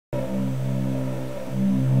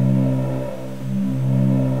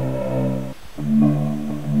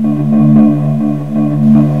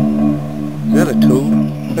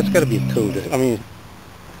That's got to be a toad. I mean,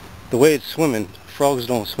 the way it's swimming, frogs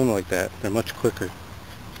don't swim like that. They're much quicker.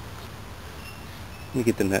 Let me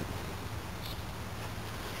get the net.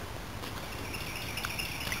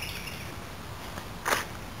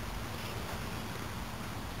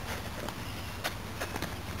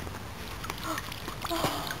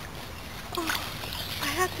 I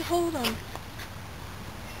have to hold him.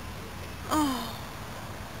 Oh,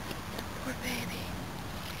 poor baby.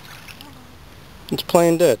 It's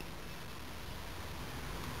playing dead.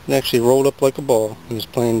 It actually rolled up like a ball and is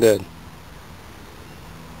playing dead.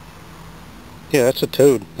 Yeah, that's a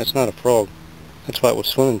toad. That's not a frog. That's why it was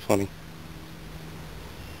swimming funny.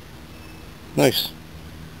 Nice.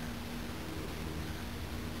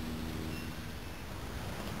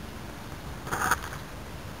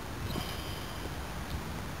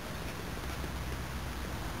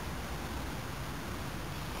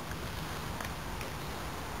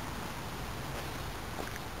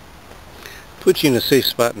 Put you in a safe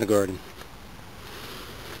spot in the garden.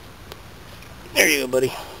 There you go,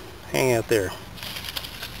 buddy. Hang out there.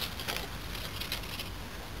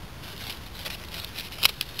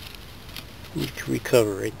 You can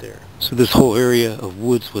recover right there. So this whole area of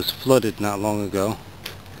woods was flooded not long ago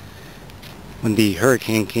when the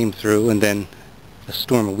hurricane came through, and then a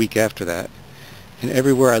storm a week after that. And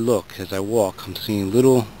everywhere I look, as I walk, I'm seeing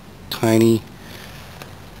little tiny,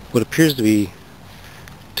 what appears to be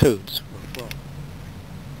toads.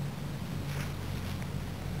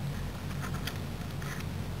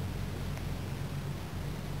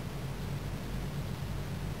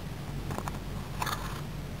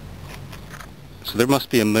 So there must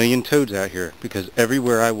be a million toads out here, because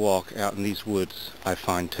everywhere I walk out in these woods I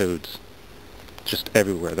find toads. Just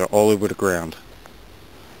everywhere. They're all over the ground.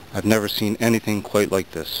 I've never seen anything quite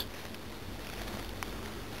like this.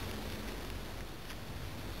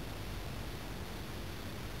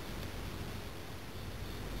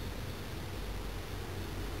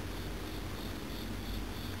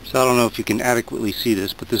 So I don't know if you can adequately see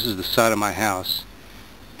this, but this is the side of my house,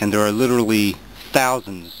 and there are literally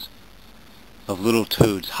thousands of little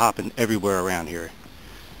toads hopping everywhere around here.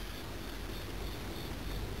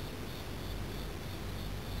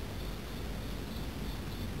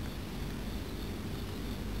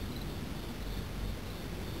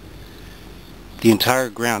 The entire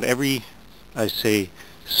ground, every, I say,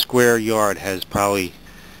 square yard has probably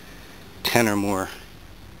 10 or more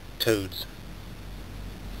toads.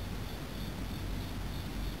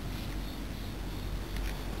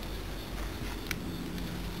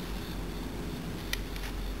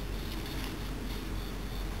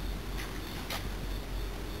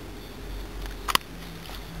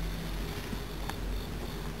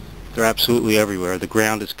 They're absolutely everywhere. The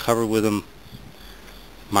ground is covered with them.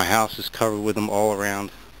 My house is covered with them all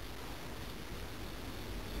around.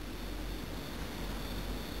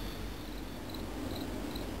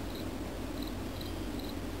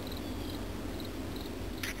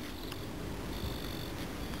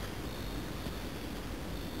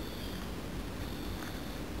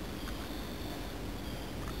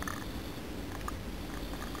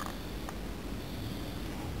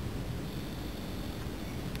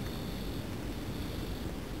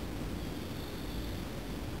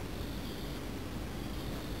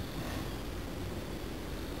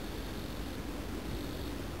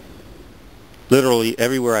 Literally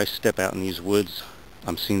everywhere I step out in these woods,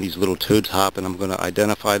 I'm seeing these little toads hop, and I'm going to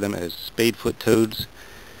identify them as spadefoot toads.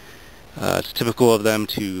 It's typical of them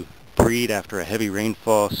to breed after a heavy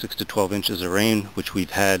rainfall, 6 to 12 inches of rain, which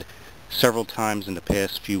we've had several times in the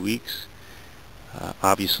past few weeks.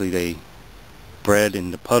 Obviously they bred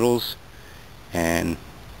in the puddles, and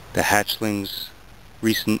the hatchlings,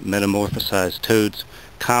 recent metamorphosized toads,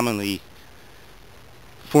 commonly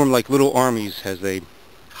form like little armies as they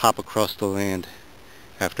hop across the land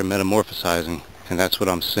after metamorphosizing, and that's what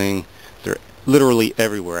I'm seeing. They're literally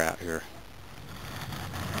everywhere out here.